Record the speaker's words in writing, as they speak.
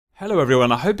Hello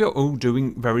everyone, I hope you're all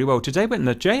doing very well. Today we're in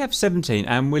the JF-17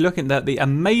 and we're looking at the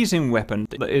amazing weapon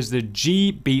that is the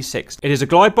GB-6. It is a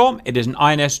glide bomb, it is an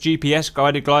INS GPS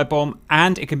guided glide bomb,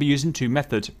 and it can be used in two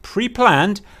methods: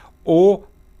 pre-planned or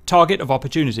target of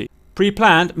opportunity.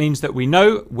 Pre-planned means that we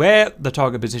know where the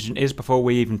target position is before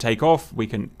we even take off. We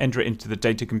can enter it into the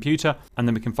data computer and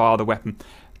then we can fire the weapon.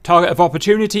 Target of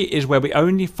opportunity is where we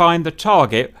only find the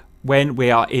target when we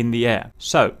are in the air.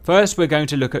 So first we're going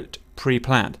to look at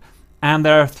pre-planned. And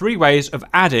there are three ways of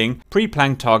adding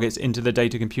pre-planned targets into the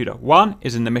data computer. One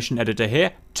is in the mission editor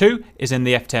here. Two is in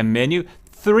the F10 menu.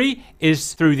 Three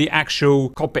is through the actual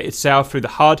cockpit itself, through the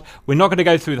HUD. We're not going to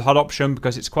go through the HUD option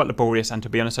because it's quite laborious, and to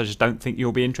be honest, I just don't think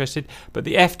you'll be interested. But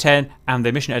the F10 and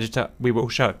the mission editor we will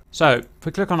show. So if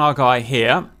we click on our guy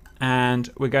here, and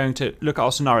we're going to look at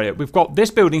our scenario. We've got this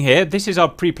building here. This is our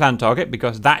pre-planned target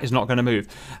because that is not going to move.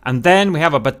 And then we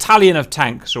have a battalion of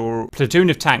tanks or platoon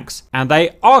of tanks, and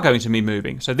they are going to be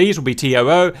moving. So these will be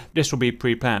TOO. This will be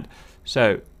pre-planned.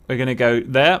 So we're going to go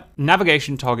there.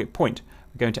 Navigation target point.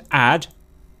 We're going to add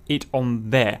it on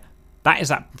there. That is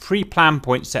that pre-planned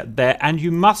point set there, and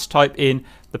you must type in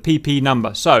the PP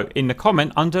number. So in the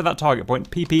comment under that target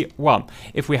point, PP1.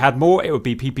 If we had more, it would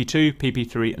be PP2,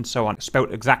 PP3, and so on.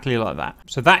 Spelled exactly like that.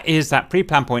 So that is that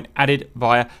pre-planned point added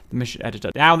via the mission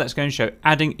editor. Now that's going to show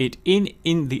adding it in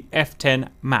the F10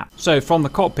 map. So from the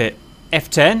cockpit,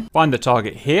 F10, find the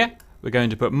target here. We're going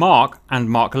to put mark and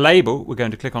mark label. We're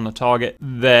going to click on the target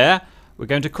there. We're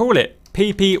going to call it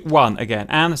PP1 again,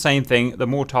 and the same thing, the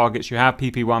more targets you have,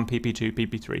 PP1, PP2,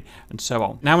 PP3, and so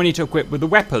on. Now we need to equip with the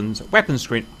weapons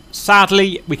screen.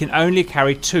 Sadly, we can only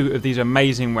carry two of these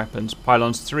amazing weapons,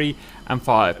 pylons 3 and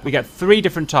 5. We get three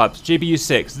different types.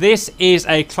 GB-6, this is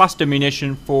a cluster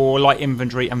munition for light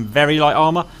infantry and very light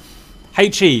armor.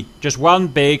 HE, just one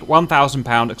big 1,000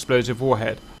 pound explosive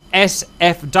warhead.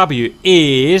 SFW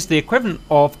is the equivalent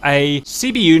of a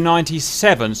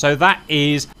CBU-97, so that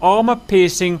is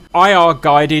armor-piercing,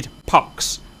 IR-guided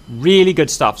pucks. Really good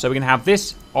stuff. So we're going to have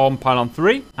this on pylon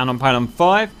 3, and on pylon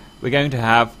 5 we're going to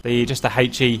have just the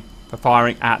HE for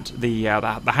firing at the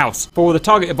house. For the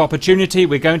target of opportunity,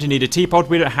 we're going to need a TPOD.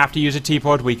 We don't have to use a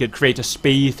TPOD. We could create a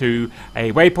SPI through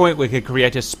a waypoint. We could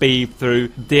create a SPI through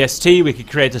DST. We could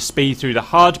create a SPI through the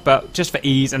HUD. But just for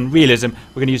ease and realism,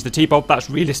 we're going to use the TPOD. That's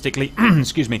realistically,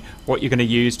 excuse me, what you're going to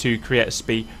use to create a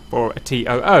SPI for a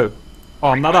TOO.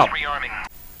 Arm that up.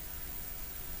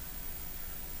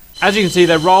 As you can see,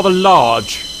 they're rather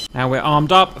large. Now we're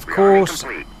armed up, of course.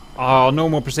 Our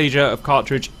normal procedure of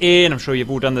cartridge in. I'm sure you've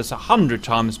all done this 100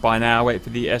 times by now. Wait for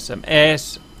the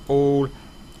SMS. All.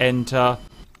 Enter.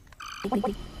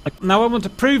 Now I want to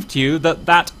prove to you that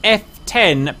that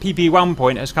F10 PP1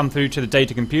 point has come through to the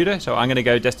data computer. So I'm going to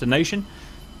go destination.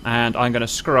 And I'm going to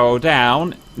scroll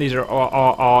down. These are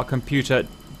our computer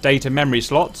data memory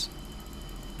slots.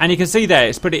 And you can see there,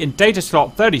 it's put it in data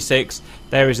slot 36.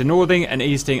 There is the northing and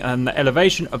easting and the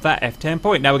elevation of that F10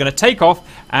 point. Now we're going to take off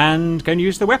and going to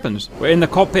use the weapons. We're in the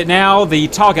cockpit now. The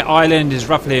target island is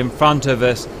roughly in front of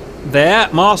us there.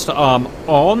 Master arm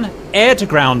on. Air to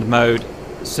ground mode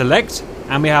select.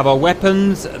 And we have our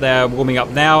weapons. They're warming up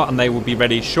now and they will be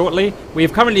ready shortly. We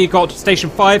have currently got station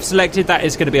 5 selected. That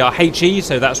is going to be our HE.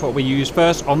 So that's what we use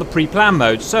first on the pre-plan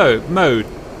mode. So mode.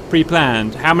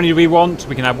 Pre-planned. How many do we want?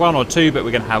 We can have one or two, but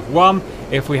we're going to have one.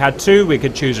 If we had two, we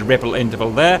could choose a ripple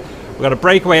interval there. We've got a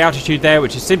breakaway altitude there,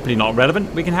 which is simply not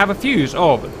relevant. We can have a fuse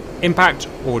of impact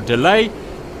or delay,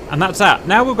 and that's that.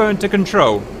 Now we'll go into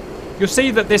control. You'll see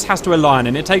that this has to align,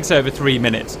 and it takes over 3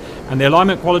 minutes, and the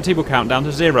alignment quality will count down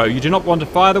to 0. You do not want to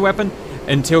fire the weapon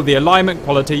until the alignment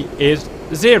quality is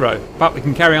 0, but we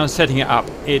can carry on setting it up.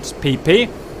 It's PP.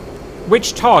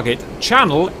 Which target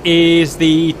channel is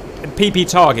the PP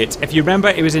target? If you remember,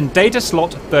 it was in data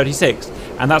slot 36,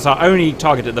 and that's our only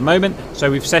target at the moment,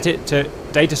 so we've set it to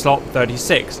data slot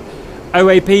 36.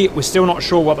 OAP, we're still not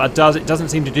sure what that does. It doesn't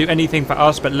seem to do anything for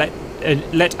us, but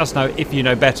let us know if you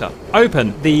know better.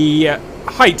 Open. The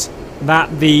height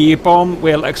that the bomb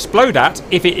will explode at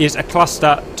if it is a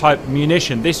cluster type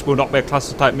munition. This will not be a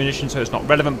cluster type munition, so it's not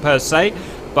relevant per se,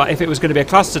 but if it was going to be a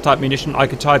cluster type munition, I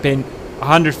could type in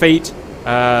 100 feet,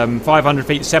 500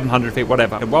 feet, 700 feet,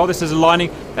 whatever. And while this is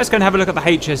aligning, let's go and have a look at the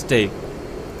HSD.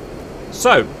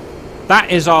 So,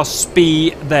 that is our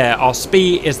SPI there. Our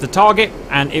SPI is the target,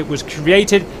 and it was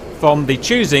created from the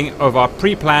choosing of our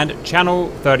pre-planned channel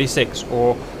 36,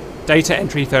 or data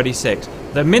entry 36.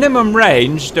 The minimum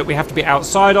range that we have to be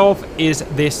outside of is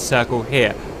this circle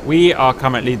here. We are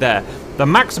currently there. The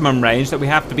maximum range that we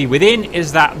have to be within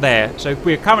is that there. So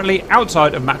we're currently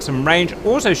outside of maximum range,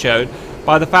 also showed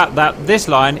by the fact that this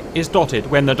line is dotted.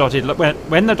 When the dotted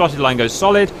line goes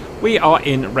solid, we are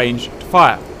in range to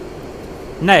fire.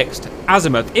 Next,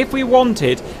 azimuth. If we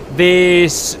wanted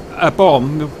this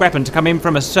bomb weapon to come in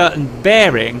from a certain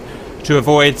bearing to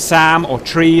avoid SAM or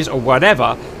trees or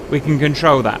whatever, we can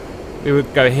control that. We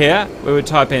would go here, we would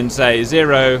type in, say,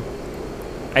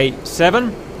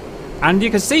 087, and you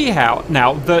can see how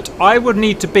now that I would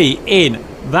need to be in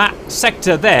that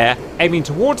sector there, aiming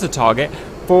towards the target,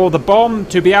 for the bomb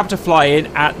to be able to fly in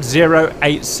at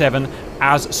 087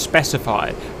 as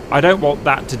specified. I don't want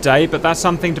that today, but that's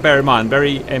something to bear in mind.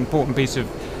 Very important piece of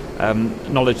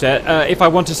knowledge there. If I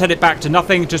want to set it back to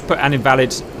nothing, just put an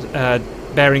invalid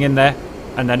bearing in there,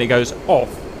 and then it goes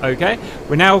off. Okay,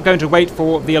 we're now going to wait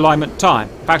for the alignment time.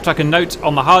 In fact, I can note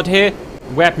on the HUD here,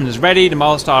 weapon is ready, the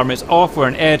milestone is off, we're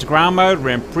in air to ground mode, we're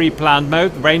in pre-planned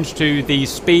mode, the range to the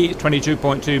speed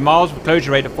 22.2 miles, with closure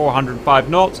rate of 405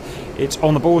 knots. It's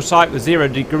on the ball sight with 0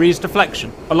 degrees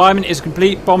deflection. Alignment is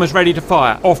complete, bomb is ready to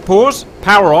fire. Off pause,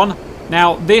 power on.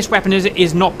 Now this weapon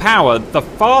is not powered. The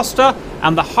faster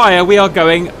and the higher we are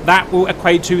going, that will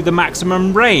equate to the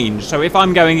maximum range. So if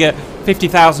I'm going at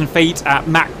 50,000 feet at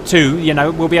Mach 2, you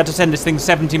know, we'll be able to send this thing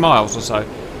 70 miles or so.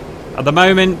 At the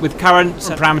moment, with current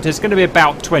parameters, it's going to be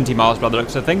about 20 miles by the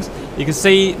looks of things. You can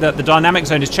see that the dynamic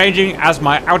zone is changing as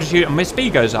my altitude and my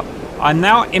speed goes up. I'm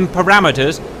now in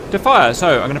parameters to fire,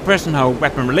 so I'm going to press and hold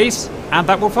weapon release, and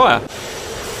that will fire.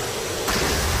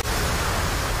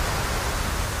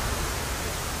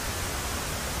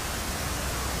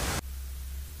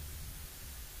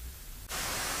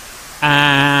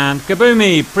 And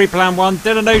kaboomy! Pre-plan 1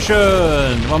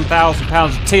 detonation! 1,000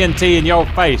 pounds of TNT in your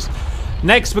face.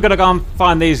 Next, we're going to go and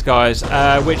find these guys,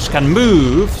 which can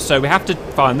move, so we have to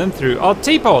find them through our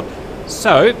TPOD.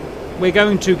 So, we're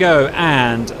going to go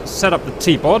and set up the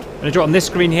TPOD. I'm going to draw it on this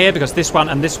screen here, because this one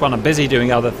and this one are busy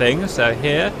doing other things. So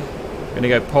here, I'm going to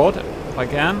go pod, if I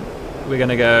can. We're going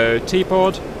to go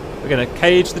TPOD. We're going to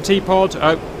cage the TPOD.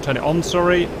 Oh, turn it on,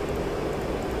 sorry.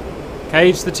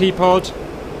 Cage the TPOD.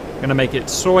 Going to make it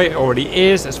soy, it already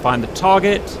is. Let's find the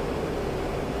target.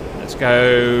 Let's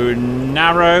go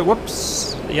narrow.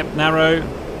 Whoops. Yep, narrow.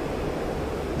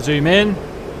 Zoom in.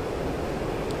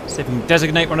 See if we can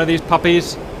designate one of these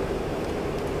puppies.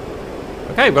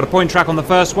 Okay, we've got a point track on the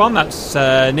first one. That's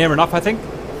near enough, I think.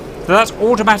 So that's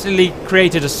automatically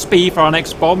created a speed for our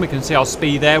next bomb. We can see our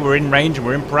speed there. We're in range and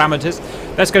we're in parameters.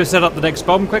 Let's go set up the next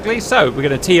bomb quickly. So we're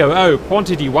going to TOO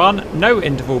quantity 1. No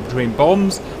interval between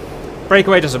bombs.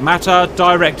 Breakaway doesn't matter,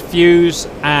 direct fuse,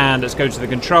 and let's go to the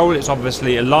control. It's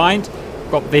obviously aligned.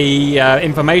 Got the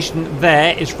information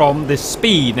there is from the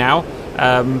speed now,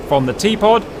 from the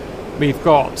TPOD. We've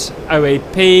got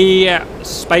OAP,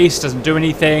 space doesn't do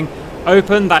anything.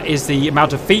 Open, that is the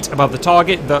amount of feet above the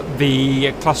target that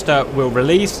the cluster will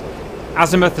release.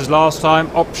 Azimuth as last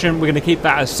time. Option, we're going to keep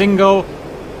that as single.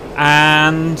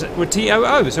 And we're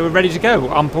TOO, so we're ready to go.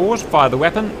 Unpause, fire the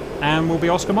weapon, and we'll be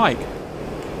Oscar Mike.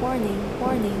 Warning,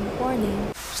 warning,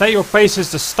 warning. Set your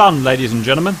faces to stun, ladies and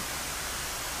gentlemen.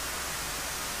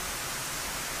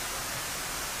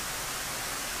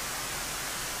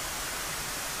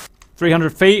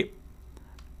 .300 feet.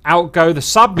 Out go the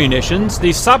sub-munitions.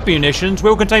 These sub-munitions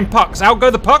will contain pucks. Out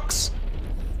go the pucks.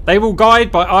 They will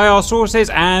guide by IR sources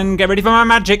and get ready for my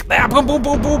magic. There, boom, boom,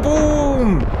 boom, boom,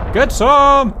 boom. Get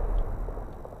some.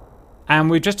 And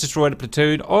we've just destroyed a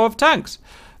platoon of tanks.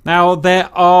 Now, there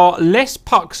are less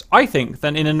pucks, I think,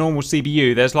 than in a normal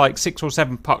CBU. There's like 6 or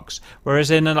 7 pucks. Whereas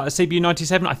in a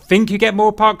CBU-97, I think you get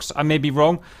more pucks. I may be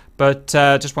wrong, but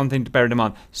just one thing to bear in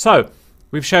mind. So,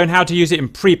 we've shown how to use it in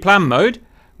pre-plan mode.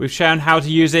 We've shown how to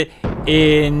use it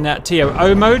in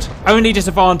TOO mode. Only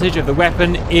disadvantage of the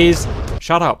weapon is,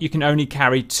 shut up, you can only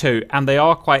carry 2. And they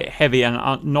are quite heavy and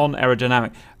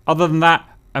non-aerodynamic. Other than that,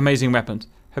 amazing weapons.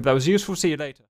 Hope that was useful. See you later.